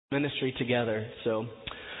ministry together. So,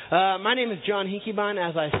 my name is John Hinkebine.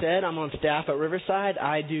 As I said, I'm on staff at Riverside.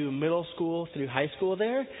 I do middle school through high school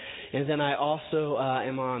there, and then I also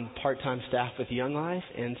am on part-time staff with Young Life.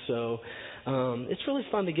 And so, it's really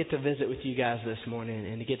fun to get to visit with you guys this morning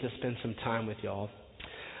and to get to spend some time with y'all.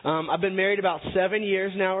 I've been married about 7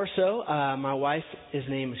 years now or so. My wife, his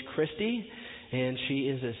name is Christy, and she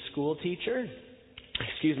is a school teacher.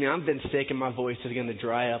 Excuse me, I've been sick and my voice is going to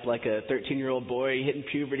dry up like a 13-year-old boy hitting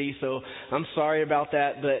puberty, so I'm sorry about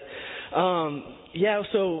that. But,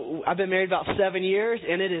 so I've been married about 7 years,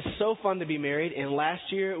 and it is so fun to be married. And last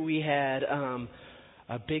year we had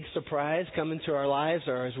a big surprise come into our lives,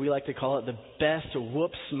 or as we like to call it, the best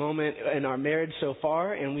whoops moment in our marriage so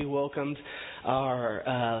far. And we welcomed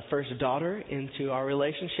our first daughter into our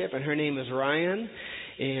relationship, and her name is Ryan.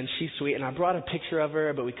 And she's sweet, and I brought a picture of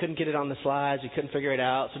her, but we couldn't get it on the slides. We couldn't figure it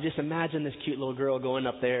out. So just imagine this cute little girl going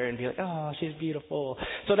up there and be like, oh, she's beautiful.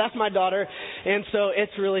 So that's my daughter. And so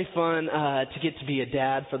it's really fun to get to be a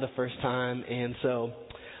dad for the first time. And so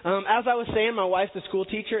as I was saying, my wife's a school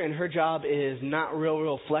teacher, and her job is not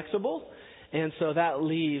real flexible. And so that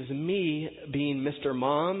leaves me being Mr.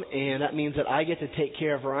 Mom, and that means that I get to take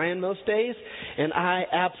care of Ryan most days, and I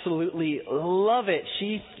absolutely love it.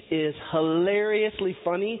 She is hilariously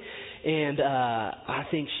funny, and I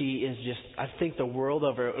think she is I think the world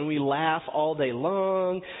of her. And we laugh all day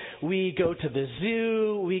long. We go to the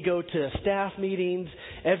zoo. We go to staff meetings.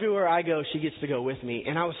 Everywhere I go, she gets to go with me.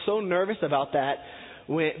 And I was so nervous about that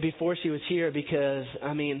before she was here because,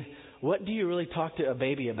 what do you really talk to a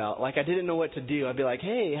baby about? Like, I didn't know what to do. I'd be like,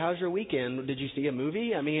 hey, how's your weekend? Did you see a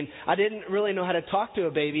movie? I didn't really know how to talk to a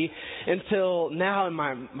baby until now, and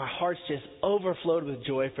my heart's just overflowed with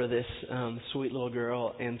joy for this sweet little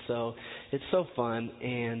girl. And so it's so fun.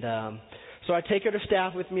 And so I take her to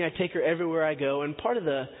staff with me. I take her everywhere I go. And part of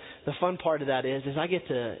the fun part of that is I get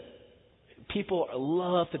to, people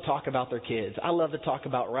love to talk about their kids. I love to talk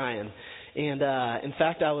about Ryan. And in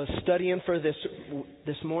fact, I was studying for this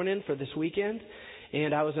morning, for this weekend,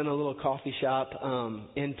 and I was in a little coffee shop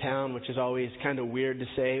in town, which is always kind of weird to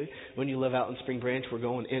say when you live out in Spring Branch. We're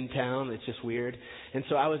going in town. It's just weird. And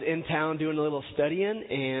so I was in town doing a little studying,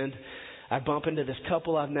 and I bump into this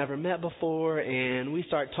couple I've never met before, and we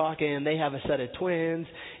start talking. They have a set of twins,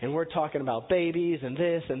 and we're talking about babies and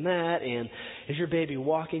this and that, and is your baby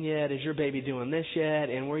walking yet? Is your baby doing this yet?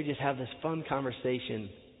 And we just have this fun conversation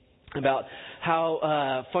about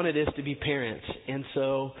how fun it is to be parents.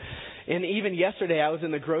 And even yesterday I was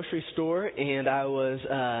in the grocery store, and I was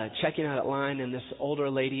checking out at line, and this older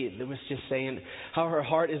lady was just saying how her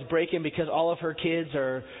heart is breaking because all of her kids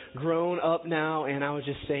are grown up now. And I was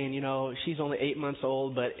just saying, she's only 8 months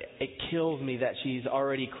old, but it kills me that she's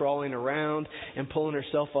already crawling around and pulling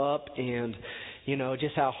herself up, and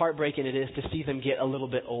just how heartbreaking it is to see them get a little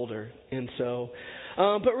bit older. And so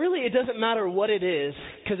but really, it doesn't matter what it is,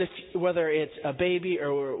 because whether it's a baby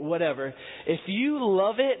or whatever, if you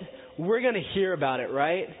love it, we're going to hear about it,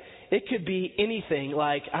 right? It could be anything.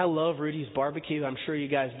 Like, I love Rudy's Barbecue. I'm sure you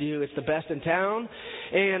guys do. It's the best in town.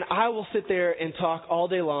 And I will sit there and talk all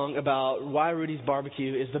day long about why Rudy's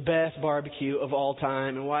Barbecue is the best barbecue of all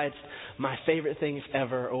time and why it's my favorite thing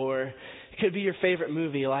ever. Or it could be your favorite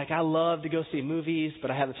movie. Like, I love to go see movies, but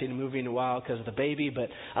I haven't seen a movie in a while because of the baby. But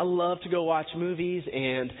I love to go watch movies,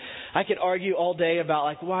 and I could argue all day about,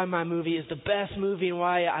 like, why my movie is the best movie and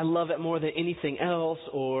why I love it more than anything else.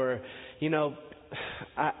 Or,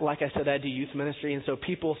 like I said, I do youth ministry, and so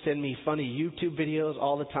people send me funny YouTube videos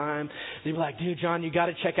all the time. They'll be like, dude, John, you got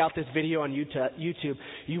to check out this video on YouTube.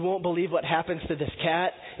 You won't believe what happens to this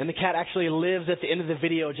cat, and the cat actually lives at the end of the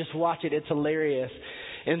video. Just watch it. It's hilarious.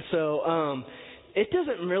 And so it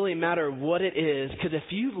doesn't really matter what it is, because if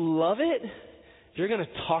you love it, you're going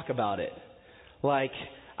to talk about it. Like,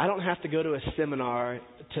 I don't have to go to a seminar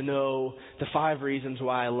to know the 5 reasons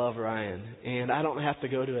why I love Ryan. And I don't have to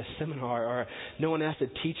go to a seminar, or no one has to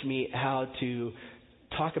teach me how to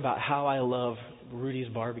talk about how I love Rudy's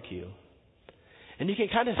Barbecue. And you can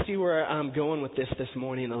kind of see where I'm going with this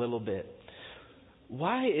morning a little bit.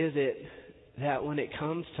 Why is it that when it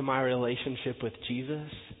comes to my relationship with Jesus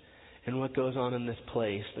and what goes on in this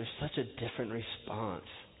place, there's such a different response?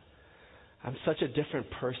 I'm such a different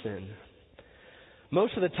person.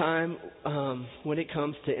 Most of the time, when it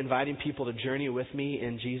comes to inviting people to journey with me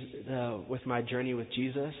in with my journey with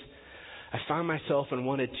Jesus, I find myself in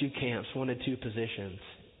one of two camps, one of two positions.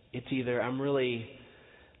 It's either I'm really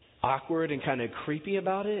awkward and kind of creepy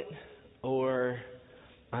about it, or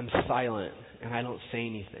I'm silent and I don't say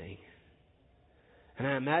anything. And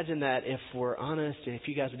I imagine that if we're honest, and if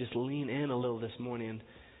you guys would just lean in a little this morning,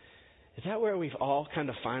 is that where we've all kind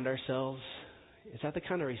of find ourselves Is that the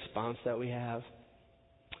kind of response that we have?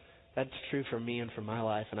 That's true for me and for my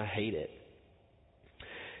life, and I hate it.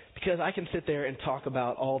 Because I can sit there and talk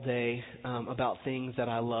about all day about things that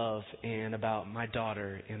I love and about my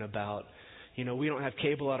daughter and about, we don't have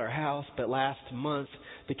cable at our house, but last month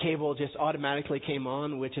the cable just automatically came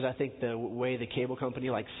on, which is I think the way the cable company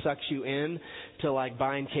sucks you in to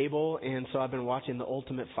buying cable. And so I've been watching The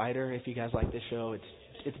Ultimate Fighter. If you guys like this show,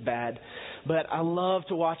 it's bad. But I love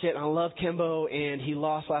to watch it, and I love Kimbo, and he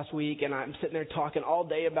lost last week, and I'm sitting there talking all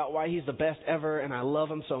day about why he's the best ever, and I love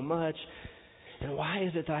him so much. And why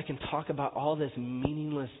is it that I can talk about all this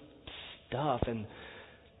meaningless stuff,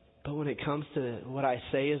 but when it comes to what I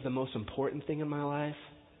say is the most important thing in my life,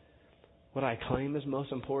 what I claim is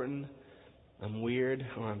most important, I'm weird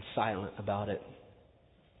or I'm silent about it.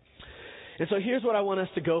 And so here's what I want us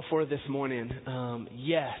to go for this morning.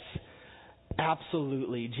 Yes,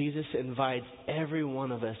 absolutely. Jesus invites every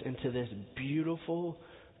one of us into this beautiful,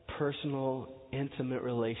 personal, intimate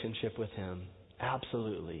relationship with Him.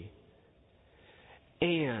 Absolutely.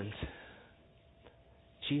 And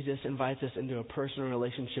Jesus invites us into a personal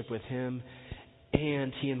relationship with Him,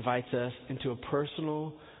 and He invites us into a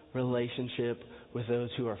personal relationship with those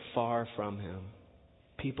who are far from Him,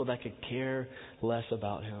 people that could care less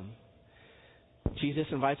about Him. Jesus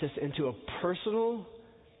invites us into a personal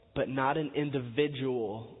but not an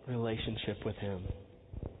individual relationship with Him.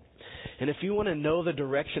 And if you want to know the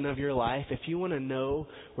direction of your life, if you want to know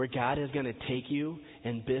where God is going to take you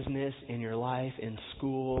in business, in your life, in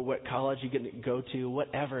school, what college you're going to go to,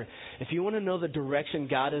 whatever, if you want to know the direction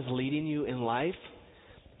God is leading you in life,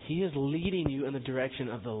 He is leading you in the direction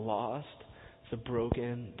of the lost, the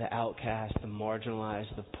broken, the outcast, the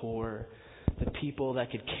marginalized, the poor, the people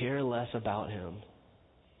that could care less about Him.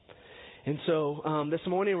 And so this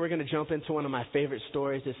morning we're going to jump into one of my favorite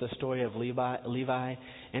stories. It's the story of Levi,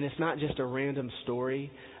 and it's not just a random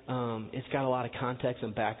story. It's got a lot of context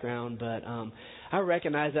and background, but I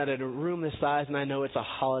recognize that in a room this size, and I know it's a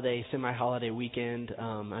holiday, semi-holiday weekend.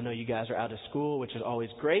 I know you guys are out of school, which is always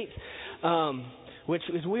great, which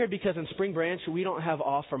is weird because in Spring Branch we don't have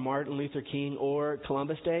off for Martin Luther King or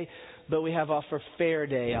Columbus Day, but we have off for Fair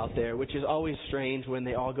Day out there, which is always strange when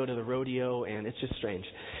they all go to the rodeo, and it's just strange.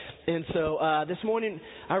 And so this morning,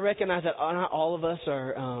 I recognize that not all of us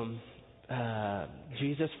are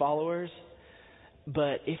Jesus followers,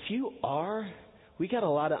 but if you are, we got a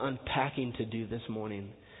lot of unpacking to do this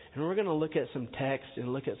morning. And we're going to look at some text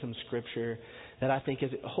and look at some scripture that I think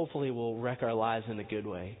hopefully will wreck our lives in a good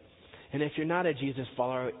way. And if you're not a Jesus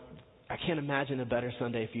follower, I can't imagine a better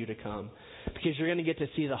Sunday for you to come, because you're going to get to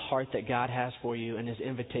see the heart that God has for you and His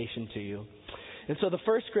invitation to you. And so the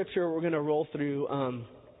first scripture we're going to roll through,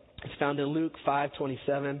 it's found in Luke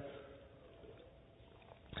 5:27.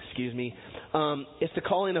 It's the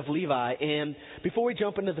calling of Levi. And before we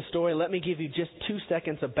jump into the story, let me give you just 2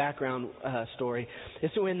 seconds of background story.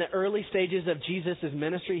 It's in the early stages of Jesus'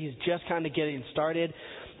 ministry. He's just kind of getting started.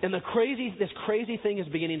 And this crazy thing is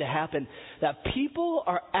beginning to happen, that people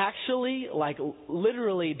are actually,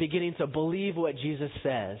 literally beginning to believe what Jesus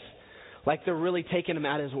says. They're really taking Him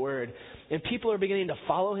at His word. And people are beginning to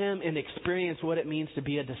follow Him and experience what it means to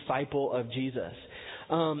be a disciple of Jesus.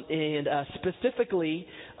 Specifically,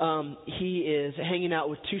 He is hanging out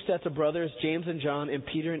with 2 sets of brothers, James and John, and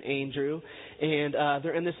Peter and Andrew. And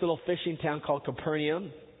they're in this little fishing town called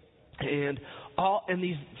Capernaum. And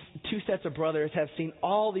these 2 sets of brothers have seen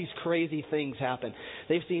all these crazy things happen.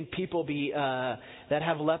 They've seen people that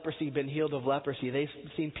have leprosy been healed of leprosy. They've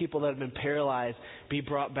seen people that have been paralyzed be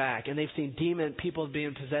brought back. And they've seen people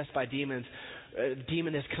being possessed by demons.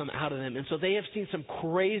 Demon has come out of them. And so they have seen some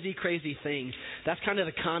crazy, crazy things. That's kind of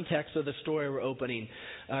the context of the story we're going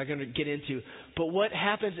to get into. But what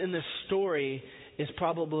happens in this story is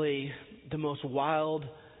probably the most wild,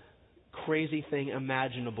 crazy thing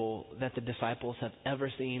imaginable that the disciples have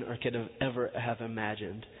ever seen or could have ever have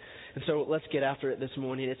imagined. And so let's get after it this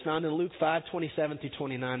morning. It's found in Luke 5:27 through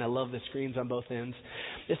 29. I love the screens on both ends.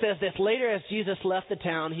 It says this: later, as Jesus left the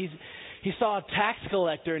town, he saw a tax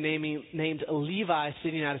collector named Levi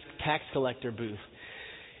sitting at his tax collector booth.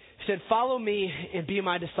 He said, "Follow me and be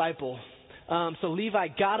my disciple." So Levi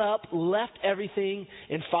got up, left everything,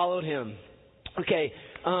 and followed him. Okay.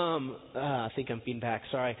 I think I'm feeding back.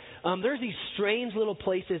 Sorry. There's these strange little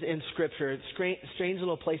places in Scripture, strange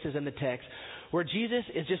little places in the text, where Jesus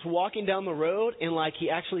is just walking down the road and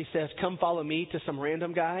He actually says, "Come follow me," to some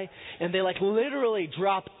random guy. And they literally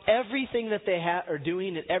drop everything that they are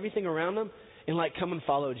doing and everything around them and come and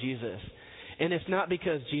follow Jesus. And it's not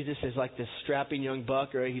because Jesus is like this strapping young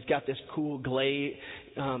buck or he's got this cool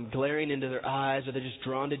glaring into their eyes or they're just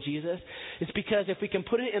drawn to Jesus. It's because if we can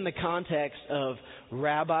put it in the context of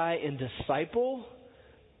rabbi and disciple,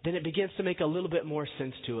 then it begins to make a little bit more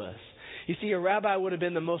sense to us. You see, a rabbi would have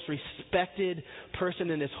been the most respected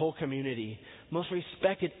person in his whole community. Most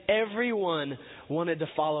respected. Everyone wanted to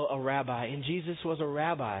follow a rabbi, and Jesus was a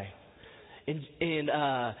rabbi. And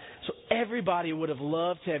so everybody would have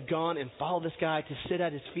loved to have gone and followed this guy, to sit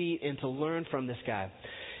at his feet and to learn from this guy.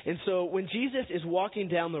 And so when Jesus is walking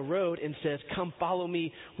down the road and says, "Come follow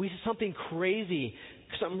me," something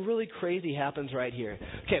really crazy happens right here.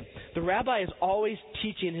 Okay, the rabbi is always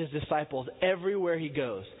teaching his disciples everywhere he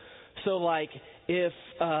goes. So like if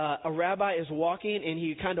a rabbi is walking and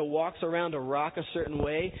he kind of walks around a rock a certain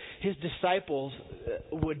way, his disciples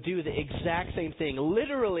would do the exact same thing.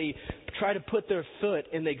 Literally try to put their foot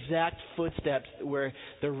in the exact footsteps where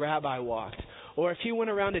the rabbi walked. Or if he went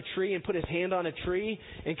around a tree and put his hand on a tree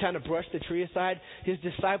and kind of brushed the tree aside, his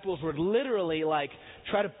disciples would literally like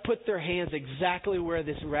try to put their hands exactly where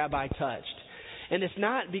this rabbi touched. And it's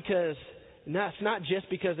not just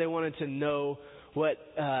because they wanted to know what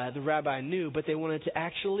the rabbi knew, but they wanted to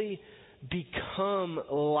actually become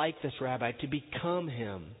like this rabbi, to become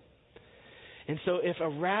him. And so if a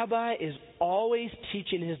rabbi is always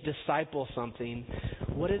teaching his disciples something,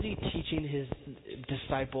 what is he teaching his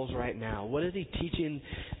disciples right now? What is he teaching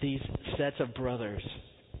these sets of brothers?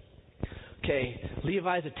 Okay,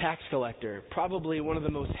 Levi's a tax collector, probably one of the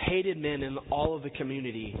most hated men in all of the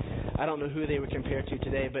community. I don't know who they would compare to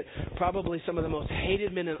today, but probably some of the most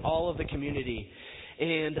hated men in all of the community.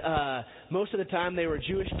 And most of the time they were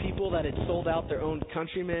Jewish people that had sold out their own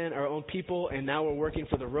countrymen, or own people, and now were working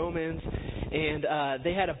for the Romans. And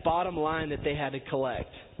they had a bottom line that they had to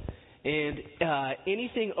collect. And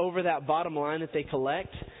anything over that bottom line that they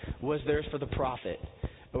collect was theirs for the profit.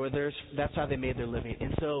 That's how they made their living.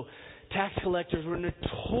 And so tax collectors were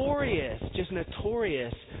notorious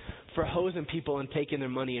for hosing people and taking their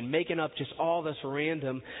money and making up just all this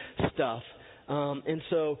random stuff. And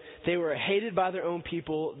so they were hated by their own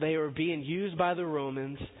people. They were being used by the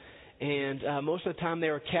Romans. And most of the time they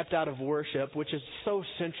were kept out of worship, which is so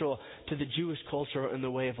central to the Jewish culture and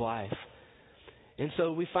the way of life. And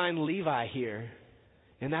so we find Levi here.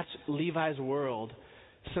 And that's Levi's world.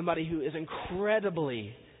 Somebody who is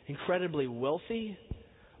incredibly wealthy,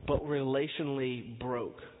 but relationally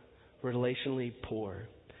broke, relationally poor.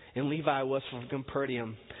 And Levi was from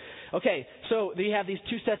Capernaum. Okay, so you have these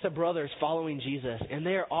two sets of brothers following Jesus, and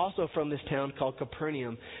they are also from this town called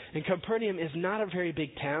Capernaum. And Capernaum is not a very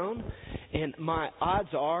big town, and my odds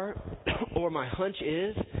are, or my hunch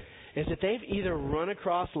is that they've either run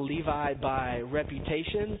across Levi by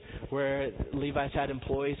reputation, where Levi's had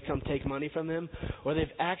employees come take money from them, or they've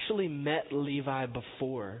actually met Levi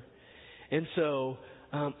before. And so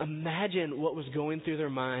imagine what was going through their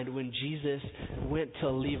mind when Jesus went to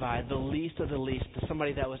Levi, the least of the least, to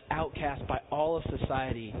somebody that was outcast by all of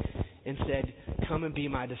society, and said, "Come and be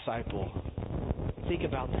my disciple." Think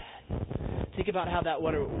about that. Think about how that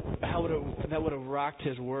would have rocked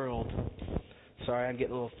his world. Sorry, I'm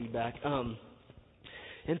getting a little feedback.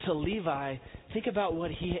 And to Levi, think about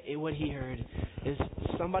what he heard is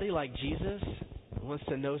somebody like Jesus wants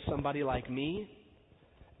to know somebody like me.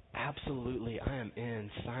 Absolutely, I am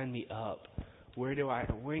in. Sign me up. When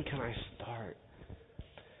can I start?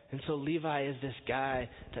 And so Levi is this guy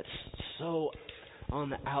that's so on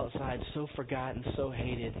the outside, so forgotten, so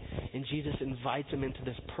hated. And Jesus invites him into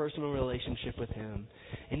this personal relationship with him.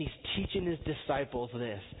 And he's teaching his disciples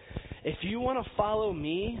this. If you want to follow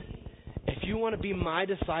me, if you want to be my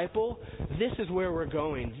disciple, this is where we're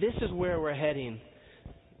going. This is where we're heading.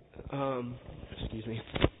 Excuse me.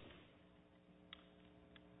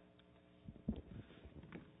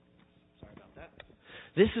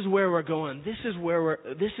 This is where we're going. This is where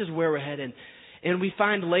we're heading. And we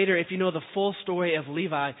find later, if you know the full story of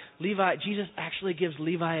Levi, Jesus actually gives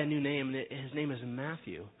Levi a new name. His name is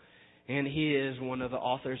Matthew. And he is one of the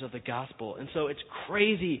authors of the gospel. And so it's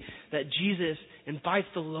crazy that Jesus invites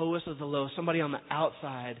the lowest of the low, somebody on the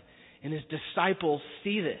outside, and his disciples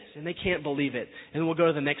see this, and they can't believe it. And we'll go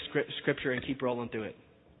to the next scripture and keep rolling through it.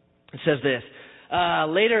 It says this.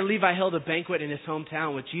 Later, Levi held a banquet in his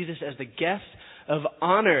hometown with Jesus as the guest of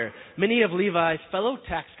honor. Many of Levi's fellow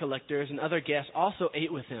tax collectors and other guests also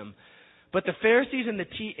ate with him. But the Pharisees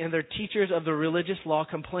and their teachers of the religious law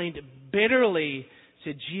complained bitterly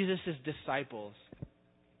to Jesus' disciples.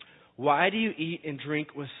 "Why do you eat and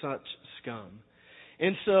drink with such scum?"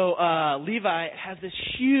 And so Levi has this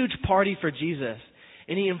huge party for Jesus,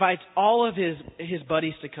 and he invites all of his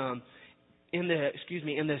buddies to come. in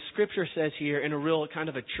the scripture says here in a real kind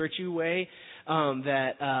of a churchy way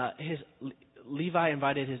that Levi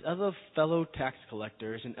invited his other fellow tax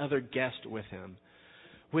collectors and other guests with him,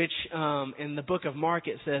 which in the book of Mark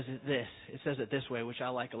it says this. It says it this way, which I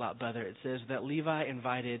like a lot better. It says that Levi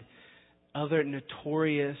invited other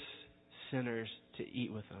notorious sinners to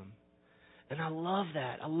eat with him. And I love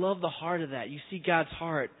that. I love the heart of that. You see God's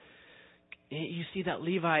heart. You see that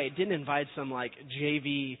Levi didn't invite some like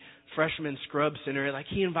JV freshman scrub sinner. Like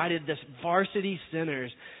he invited this varsity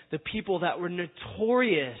sinners, the people that were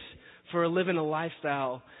notorious for living a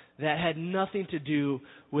lifestyle that had nothing to do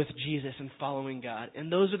with Jesus and following God.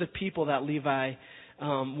 And those are the people that Levi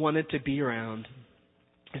wanted to be around.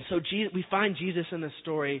 And so we find Jesus in this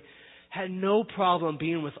story had no problem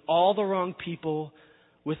being with all the wrong people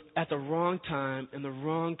at the wrong time, in the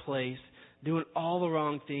wrong place, doing all the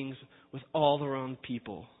wrong things with all the wrong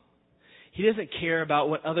people. He doesn't care about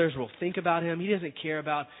what others will think about him. He doesn't care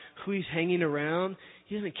about who he's hanging around.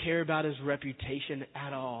 He doesn't care about his reputation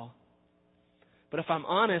at all. But if I'm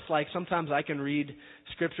honest, like sometimes I can read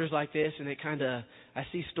scriptures like this and I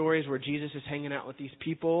see stories where Jesus is hanging out with these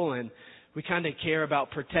people and we kind of care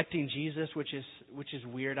about protecting Jesus, which is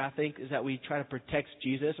weird, I think, is that we try to protect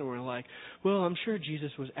Jesus and we're like, well, I'm sure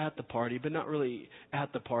Jesus was at the party, but not really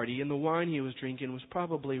at the party. And the wine he was drinking was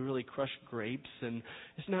probably really crushed grapes. And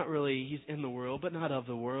it's not really, he's in the world, but not of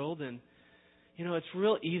the world. And, it's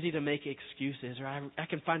real easy to make excuses, or I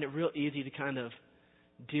can find it real easy to kind of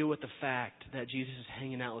deal with the fact that Jesus is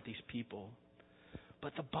hanging out with these people.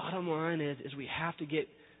 But the bottom line is we have to get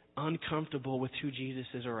uncomfortable with who Jesus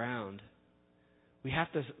is around. We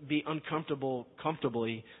have to be uncomfortable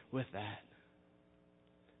comfortably with that.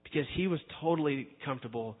 Because he was totally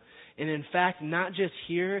comfortable. And in fact, not just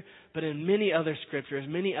here, but in many other scriptures,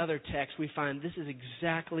 many other texts, we find this is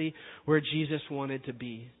exactly where Jesus wanted to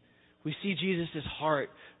be. We see Jesus' heart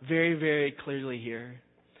very, very clearly here.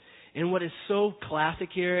 And what is so classic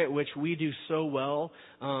here, which we do so well,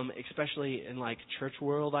 especially in like church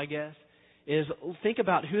world, I guess, is think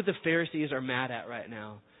about who the Pharisees are mad at right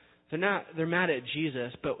now. They're mad at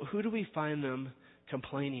Jesus, but who do we find them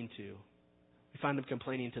complaining to? We find them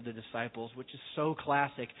complaining to the disciples, which is so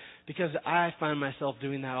classic because I find myself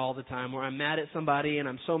doing that all the time where I'm mad at somebody and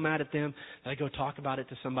I'm so mad at them that I go talk about it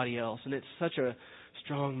to somebody else. And it's such a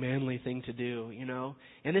strong, manly thing to do,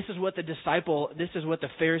 And this is what the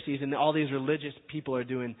Pharisees and all these religious people are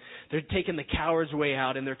doing. They're taking the coward's way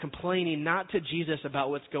out and they're complaining not to Jesus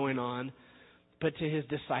about what's going on, but to his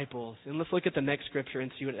disciples. And let's look at the next scripture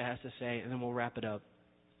and see what it has to say, and then we'll wrap it up.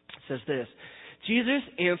 It says this, Jesus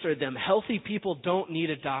answered them, healthy people don't need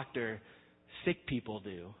a doctor, sick people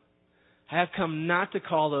do. I have come not to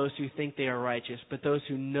call those who think they are righteous, but those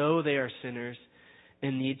who know they are sinners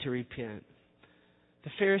and need to repent. The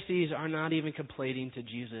Pharisees are not even complaining to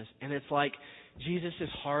Jesus, and it's like Jesus'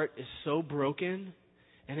 heart is so broken,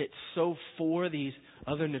 and it's so for these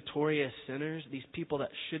other notorious sinners, these people that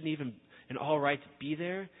shouldn't even and all right to be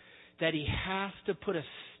there, that he has to put a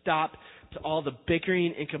stop to all the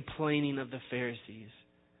bickering and complaining of the Pharisees.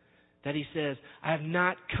 That he says, I have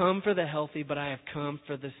not come for the healthy, but I have come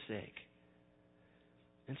for the sick.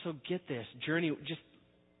 And so get this, journey, just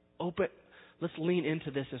open, let's lean into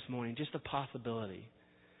this morning, just a possibility.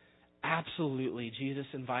 Absolutely, Jesus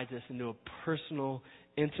invites us into a personal,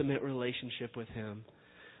 intimate relationship with him.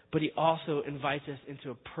 But he also invites us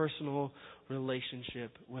into a personal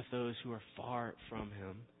relationship with those who are far from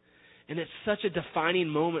him. And it's such a defining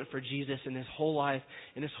moment for Jesus in his whole life,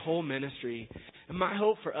 in his whole ministry. And my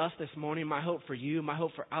hope for us this morning, my hope for you, my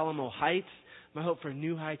hope for Alamo Heights, my hope for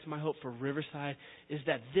New Heights, my hope for Riverside is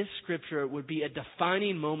that this scripture would be a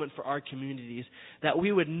defining moment for our communities, that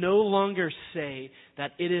we would no longer say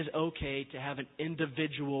that it is okay to have an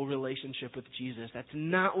individual relationship with Jesus. That's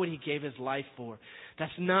not what he gave his life for.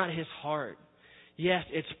 That's not his heart. Yes,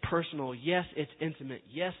 it's personal. Yes, it's intimate.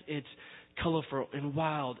 Yes, it's colorful and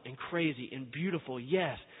wild and crazy and beautiful.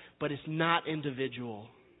 Yes, but it's not individual.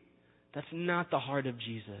 That's not the heart of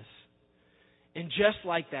Jesus. And just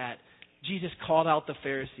like that, Jesus called out the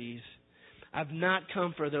Pharisees. I've not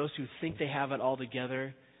come for those who think they have it all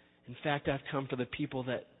together. In fact, I've come for the people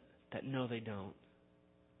that know they don't.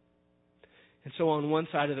 And so on one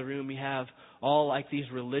side of the room, we have all like these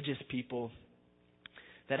religious people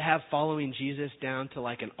that have following Jesus down to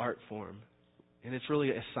like an art form. And it's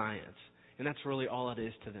really a science. And that's really all it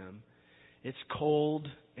is to them. It's cold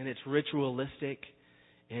and it's ritualistic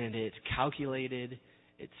and it's calculated,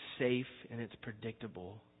 it's safe, and it's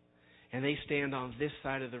predictable. And they stand on this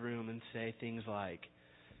side of the room and say things like,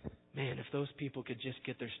 if those people could just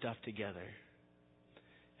get their stuff together.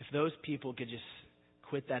 If those people could just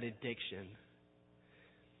quit that addiction,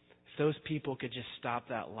 if those people could just stop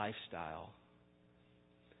that lifestyle,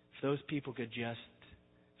 if those people could just,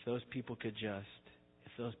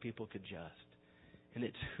 and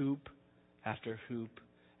it's hoop after hoop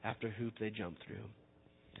after hoop they jump through.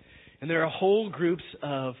 And there are whole groups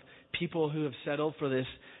of people who have settled for this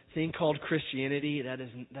thing called Christianity that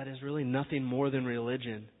is really nothing more than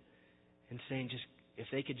religion, and saying just if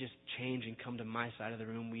they could just change and come to my side of the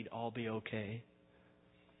room, we'd all be okay.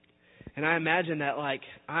 And I imagine that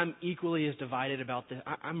I'm equally as divided about this.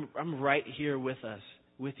 I'm right here with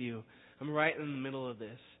you. I'm right in the middle of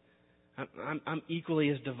this. I'm equally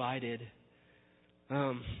as divided.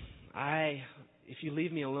 If you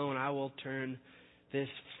leave me alone, I will turn this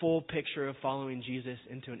full picture of following Jesus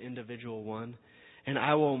into an individual one. And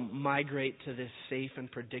I will migrate to this safe and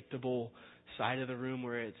predictable side of the room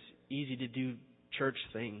where it's easy to do church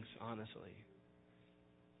things, honestly.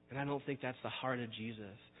 And I don't think that's the heart of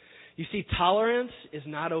Jesus. You see, tolerance is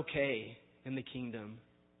not okay in the kingdom.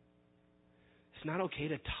 It's not okay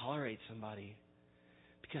to tolerate somebody,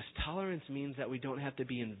 because tolerance means that we don't have to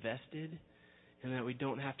be invested, and that we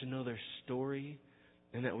don't have to know their story,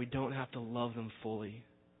 and that we don't have to love them fully.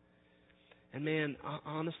 And man,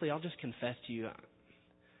 honestly, I'll just confess to you,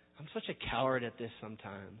 I'm such a coward at this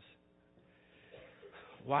sometimes.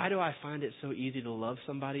 Why do I find it so easy to love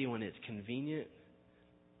somebody when it's convenient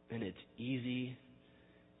and it's easy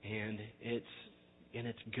and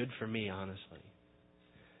it's good for me, honestly?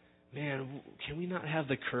 Man, can we not have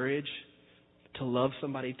the courage to love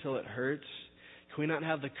somebody till it hurts? Can we not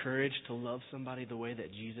have the courage to love somebody the way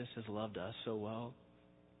that Jesus has loved us so well?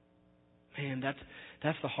 Man,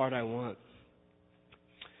 that's the heart I want.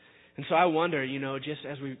 And so I wonder, just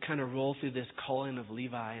as we kind of roll through this calling of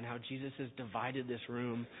Levi and how Jesus has divided this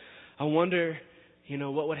room, I wonder,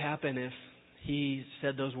 what would happen if he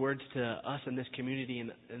said those words to us in this community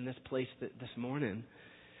in this place this morning.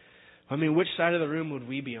 I mean, which side of the room would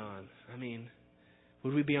we be on? I mean,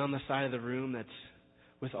 would we be on the side of the room that's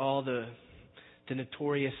with all the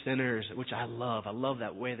notorious sinners, which I love. I love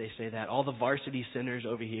that way they say that. All the varsity sinners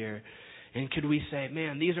over here. And could we say,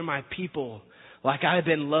 man, these are my people. Like I've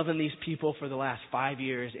been loving these people for the last 5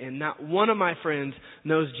 years, and not one of my friends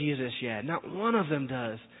knows Jesus yet. Not one of them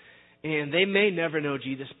does. And they may never know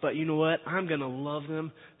Jesus, but you know what? I'm going to love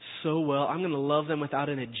them so well. I'm going to love them without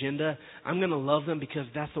an agenda. I'm going to love them because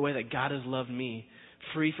that's the way that God has loved me.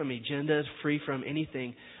 Free from agendas, free from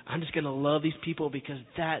anything. I'm just going to love these people because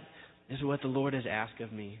that is what the Lord has asked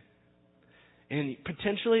of me. And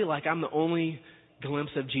potentially, like I'm the only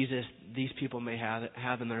glimpse of Jesus these people may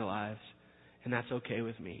have in their lives. And that's okay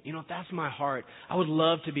with me. You know, that's my heart. I would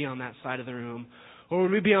love to be on that side of the room. Or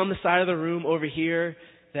would we be on the side of the room over here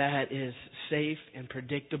that is safe and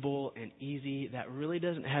predictable and easy, that really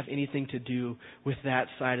doesn't have anything to do with that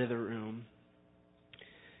side of the room?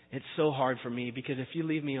 It's so hard for me because if you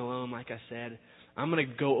leave me alone, like I said, I'm going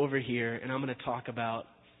to go over here and I'm going to talk about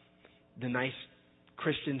the nice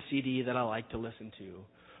Christian CD that I like to listen to,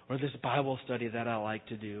 or this Bible study that I like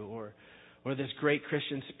to do, or this great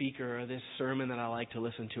Christian speaker, or this sermon that I like to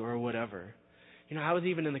listen to, or whatever. You know, I was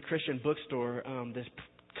even in the Christian bookstore this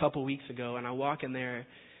couple weeks ago, and I walk in there,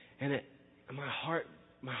 and my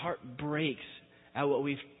heart breaks at what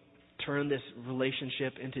we've turned this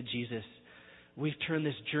relationship into Jesus. We've turned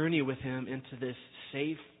this journey with Him into this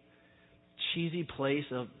safe, cheesy place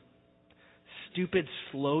of stupid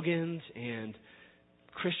slogans and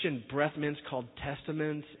Christian breath mints called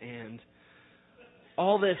testaments and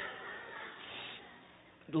all this.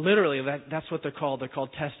 Literally, that's what they're called. They're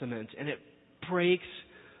called testaments. And it breaks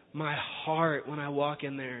my heart when I walk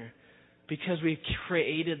in there because we've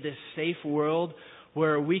created this safe world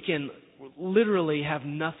where we can literally have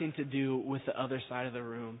nothing to do with the other side of the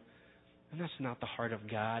room. And that's not the heart of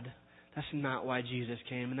God. That's not why Jesus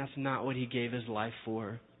came, and that's not what He gave His life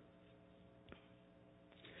for.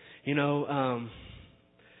 You know,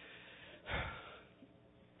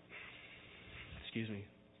 excuse me.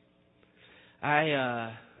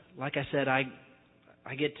 Like I said, I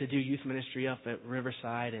get to do youth ministry up at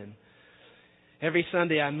Riverside, and every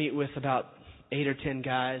Sunday I meet with about 8 or 10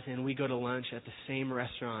 guys, and we go to lunch at the same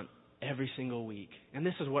restaurant every single week. And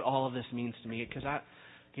this is what all of this means to me, because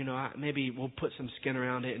maybe we'll put some skin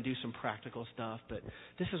around it and do some practical stuff, but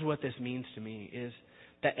this is what this means to me, is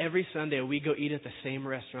that every Sunday we go eat at the same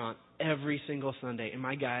restaurant every single Sunday, and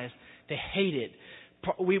my guys, they hate it.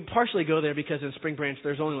 We partially go there because in Spring Branch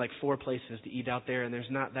there's only like 4 places to eat out there, and there's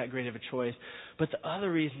not that great of a choice. But the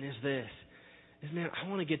other reason is this, man, I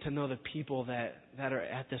want to get to know the people that are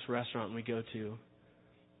at this restaurant we go to.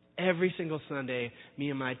 Every single Sunday, me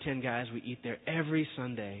and my 10 guys, we eat there every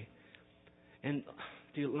Sunday. And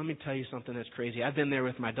dude, let me tell you something that's crazy. I've been there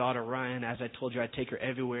with my daughter, Ryan. As I told you, I take her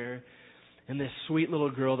everywhere. And this sweet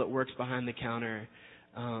little girl that works behind the counter,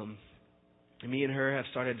 me and her have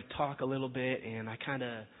started to talk a little bit, and I kind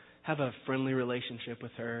of have a friendly relationship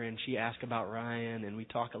with her, and she asks about Ryan, and we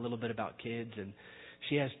talk a little bit about kids, and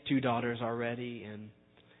she has 2 daughters already, and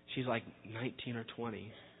she's like 19 or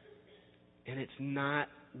 20. And it's not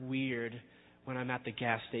weird when I'm at the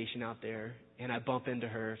gas station out there, and I bump into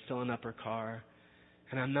her filling up her car,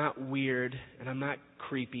 and I'm not weird, and I'm not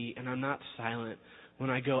creepy, and I'm not silent when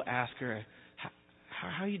I go ask her,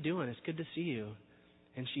 how are you doing? It's good to see you.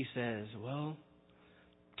 And she says, well,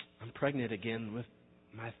 I'm pregnant again with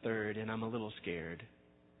my 3rd, and I'm a little scared.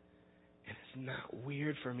 And it's not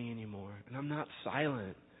weird for me anymore. And I'm not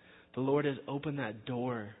silent. The Lord has opened that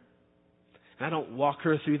door. And I don't walk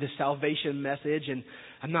her through the salvation message, and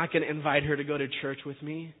I'm not going to invite her to go to church with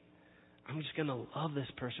me. I'm just going to love this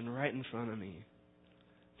person right in front of me.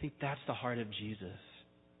 I think that's the heart of Jesus.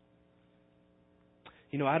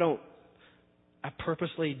 You know, I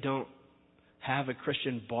purposely don't have a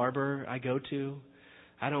Christian barber I go to.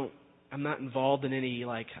 I'm not involved in any,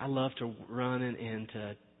 I love to run and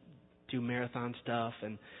to do marathon stuff.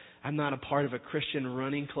 And I'm not a part of a Christian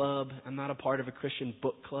running club. I'm not a part of a Christian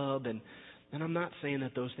book club. And I'm not saying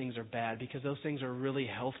that those things are bad, because those things are really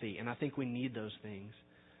healthy. And I think we need those things.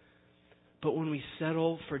 But when we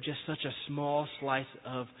settle for just such a small slice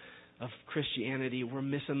of Christianity, we're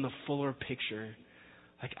missing the fuller picture.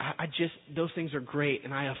 Those things are great,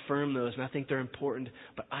 and I affirm those, and I think they're important,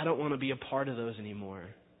 but I don't want to be a part of those anymore.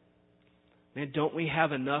 Man, don't we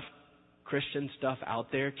have enough Christian stuff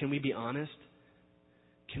out there? Can we be honest?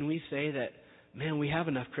 Can we say that, man, we have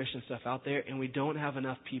enough Christian stuff out there, and we don't have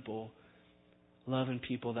enough people loving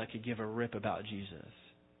people that could give a rip about Jesus?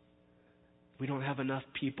 We don't have enough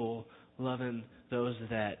people loving those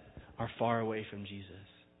that are far away from Jesus.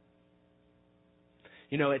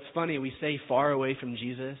 You know, it's funny, we say far away from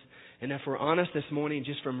Jesus, and if we're honest this morning,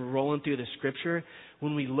 just from rolling through the Scripture,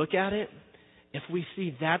 when we look at it, if we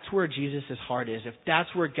see that's where Jesus' heart is, if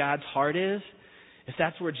that's where God's heart is, if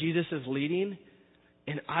that's where Jesus is leading,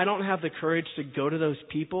 and I don't have the courage to go to those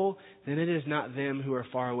people, then it is not them who are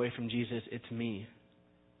far away from Jesus, it's me.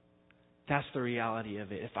 That's the reality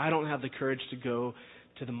of it. If I don't have the courage to go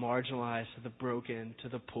to the marginalized, to the broken, to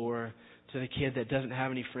the poor, to the kid that doesn't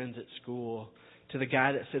have any friends at school, to the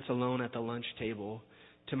guy that sits alone at the lunch table,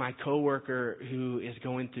 to my coworker who is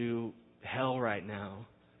going through hell right now.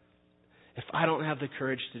 If I don't have the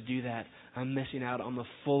courage to do that, I'm missing out on the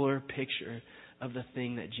fuller picture of the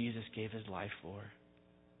thing that Jesus gave his life for.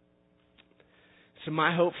 So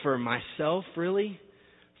my hope for myself, really,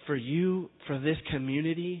 for you, for this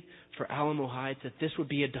community, for Alamo Heights, that this would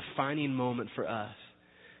be a defining moment for us.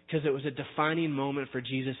 Because it was a defining moment for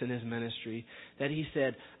Jesus in his ministry, that he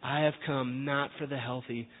said, I have come not for the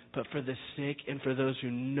healthy, but for the sick and for those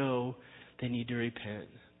who know they need to repent.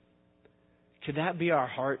 Could that be our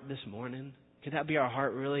heart this morning? Could that be our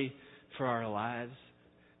heart really for our lives?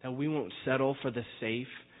 That we won't settle for the safe,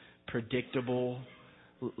 predictable,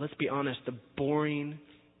 let's be honest, the boring,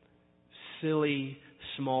 silly,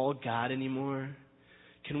 small God anymore?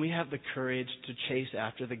 Can we have the courage to chase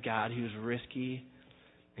after the God who's risky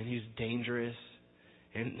and who's dangerous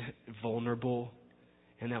and vulnerable,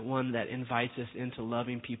 and that one that invites us into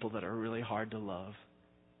loving people that are really hard to love?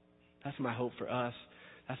 That's my hope for us.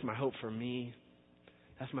 That's my hope for me.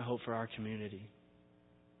 That's my hope for our community.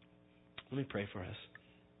 Let me pray for us.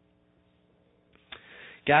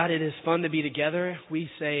 God, it is fun to be together. We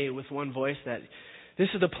say with one voice that this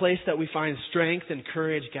is the place that we find strength and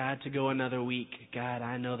courage, God, to go another week. God,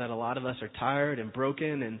 I know that a lot of us are tired and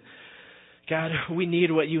broken, and God, we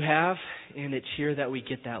need what you have, and it's here that we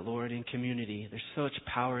get that, Lord, in community. There's so much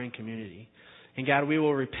power in community. And God, we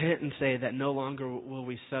will repent and say that no longer will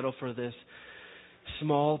we settle for this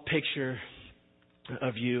small picture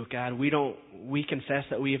of you. God, we confess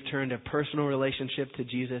that we have turned a personal relationship to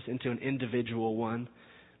Jesus into an individual one,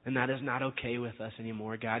 and that is not okay with us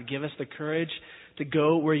anymore. God, give us the courage to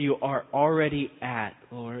go where you are already at,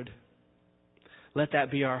 Lord. Let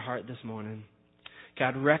that be our heart this morning.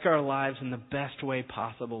 God, wreck our lives in the best way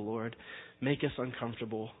possible, Lord. Make us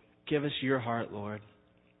uncomfortable. Give us your heart, Lord.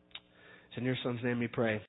 It's in your Son's name we pray.